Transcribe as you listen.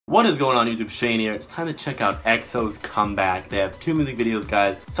What is going on YouTube? Shane here. It's time to check out EXO's comeback. They have 2 music videos,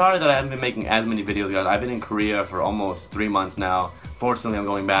 guys. Sorry that I haven't been making as many videos, guys. I've been in Korea for almost 3 months now. Fortunately, I'm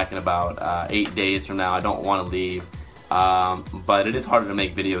going back in about 8 days from now. I don't want to leave. But it is harder to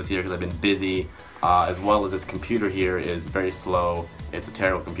make videos here because I've been busy, as well as this computer here is very slow. It's a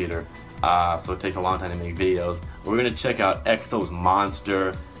terrible computer, so it takes a long time to make videos. We're going to check out EXO's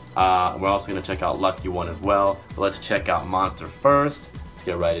Monster. We're also going to check out Lucky One as well. But let's check out Monster first. Let's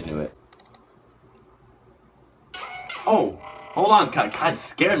get right into it. Oh, hold on, Kai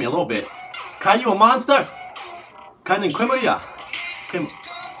scared me a little bit. Kai, you a monster? Kai는 괴물이야.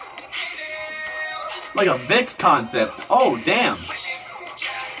 Like a Vicks concept. Oh, damn.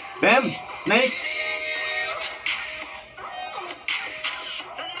 Bam, snake.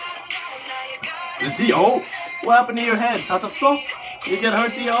 The D.O. What happened to your head? 다쳤어? You get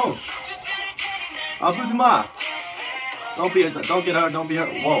hurt, D.O. 아프지 마. Don't get hurt, don't be hurt.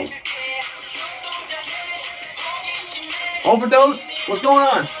 Whoa. Overdose? What's going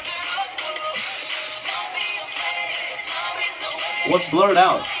on? What's blurred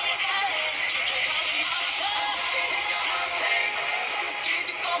out?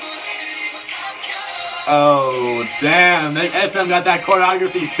 Oh, damn. SM got that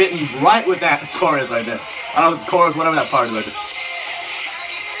choreography fitting right with that chorus right there. I don't know if it's chorus, whatever that part is right there.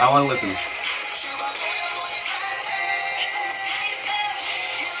 I want to listen.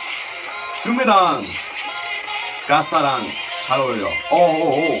 춤이랑 가사랑 잘 어울려.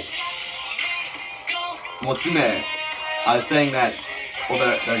 오. 멋지네. I was saying that, well,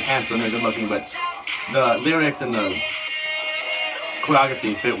 they're handsome, they're good looking, but the lyrics and the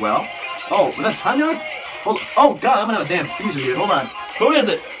choreography fit well. Oh, was that Tanya? Oh god, I'm gonna have a damn seizure here. Hold on. Who is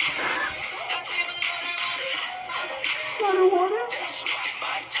it?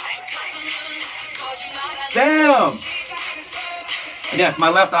 Damn! Yes, my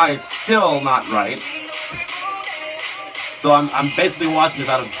left eye is still not right. So I'm basically watching this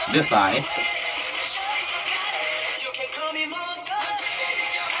out of this eye.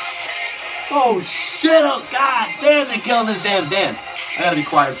 Oh shit, oh god damn, they're killing this damn dance. I gotta be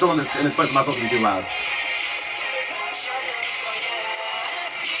quiet, I'm still in this place, I'm not supposed to be too loud.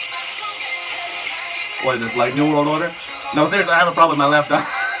 What is this, like New World Order? No, seriously, I have a problem with my left eye.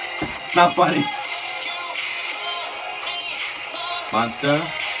 Not funny. Monster.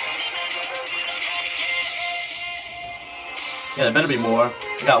 Yeah, there better be more.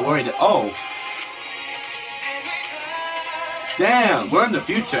 I got worried. Oh. Damn, we're in the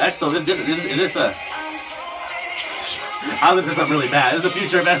future. EXO, is this a... I was gonna say something really bad. Is this the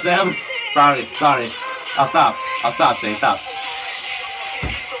future of SM? Sorry. I'll stop, Shane, stop.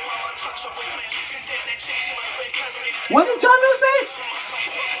 What did Chandra say?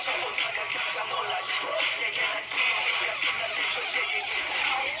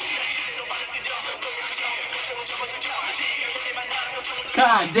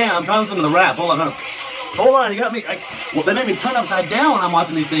 God damn, I'm trying to listen to the rap. Hold on, you got me. Well, they made me turn upside down when I'm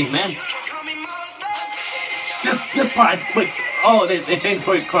watching these things, man. This part, wait. Oh, they changed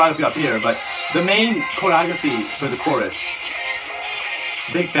choreography up here, but the main choreography for the chorus.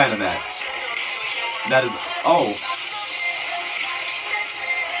 Big fan of that. That is, oh.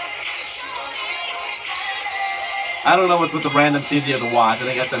 I don't know what's with the random CD of the watch. I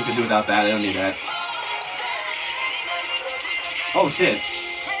think SM could do without that. I don't need that. Oh shit.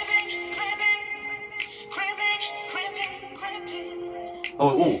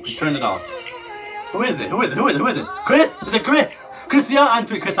 Oh, he turned it off. Who is it? Chris? Is it Chris? Christian? I'm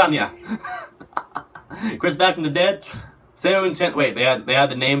Chrisania. Chris back from the dead? Seun Chen. Wait, they had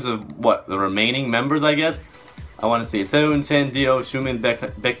the names of what? The remaining members, I guess? I want to see it. Seun Chen, Dio, Shumin,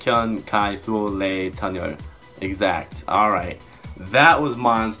 Baekhyun, Kai, Suho, Lei, Chanyeol. Exact. Alright. That was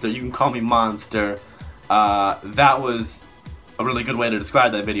Monster. You can call me Monster. That was a really good way to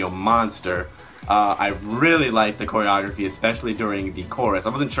describe that video, Monster. I really liked the choreography, especially during the chorus. I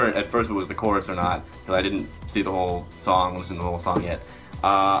wasn't sure at first if it was the chorus or not, because I didn't see the whole song, listen to the whole song yet.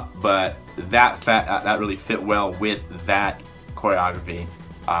 But that really fit well with that choreography.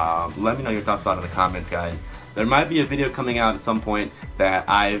 Let me know your thoughts about it in the comments, guys. There might be a video coming out at some point that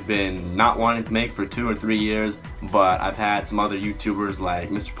I've been not wanting to make for 2 or 3 years, but I've had some other YouTubers like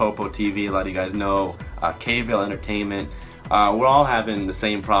Mr. Popo TV, a lot of you guys know, Kville Entertainment. We're all having the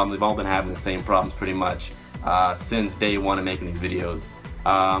same problems. We've all been having the same problems pretty much since day one of making these videos.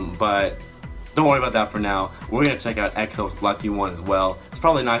 But don't worry about that for now. We're going to check out EXO's Lucky One as well. It's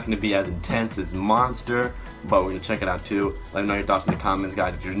probably not going to be as intense as Monster, but we're going to check it out too. Let me know your thoughts in the comments,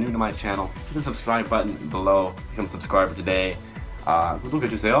 guys. If you're new to my channel, hit the subscribe button below. Become a subscriber today.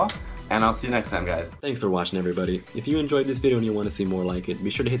 구독해주세요. And I'll see you next time, guys. Thanks for watching, everybody. If you enjoyed this video and you want to see more like it, be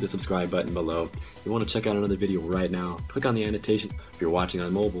sure to hit the subscribe button below. If you want to check out another video right now, click on the annotation. If you're watching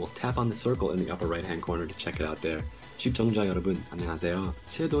on mobile, tap on the circle in the upper right hand corner to check it out there. 시청자 여러분, 안녕하세요.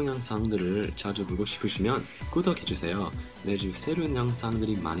 새 동영상들을 자주 보고 싶으시면 구독해주세요. 매주 새로운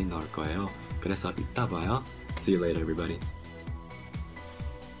영상들이 많이 나올 거예요. 그래서 이따 봐요. See you later, everybody.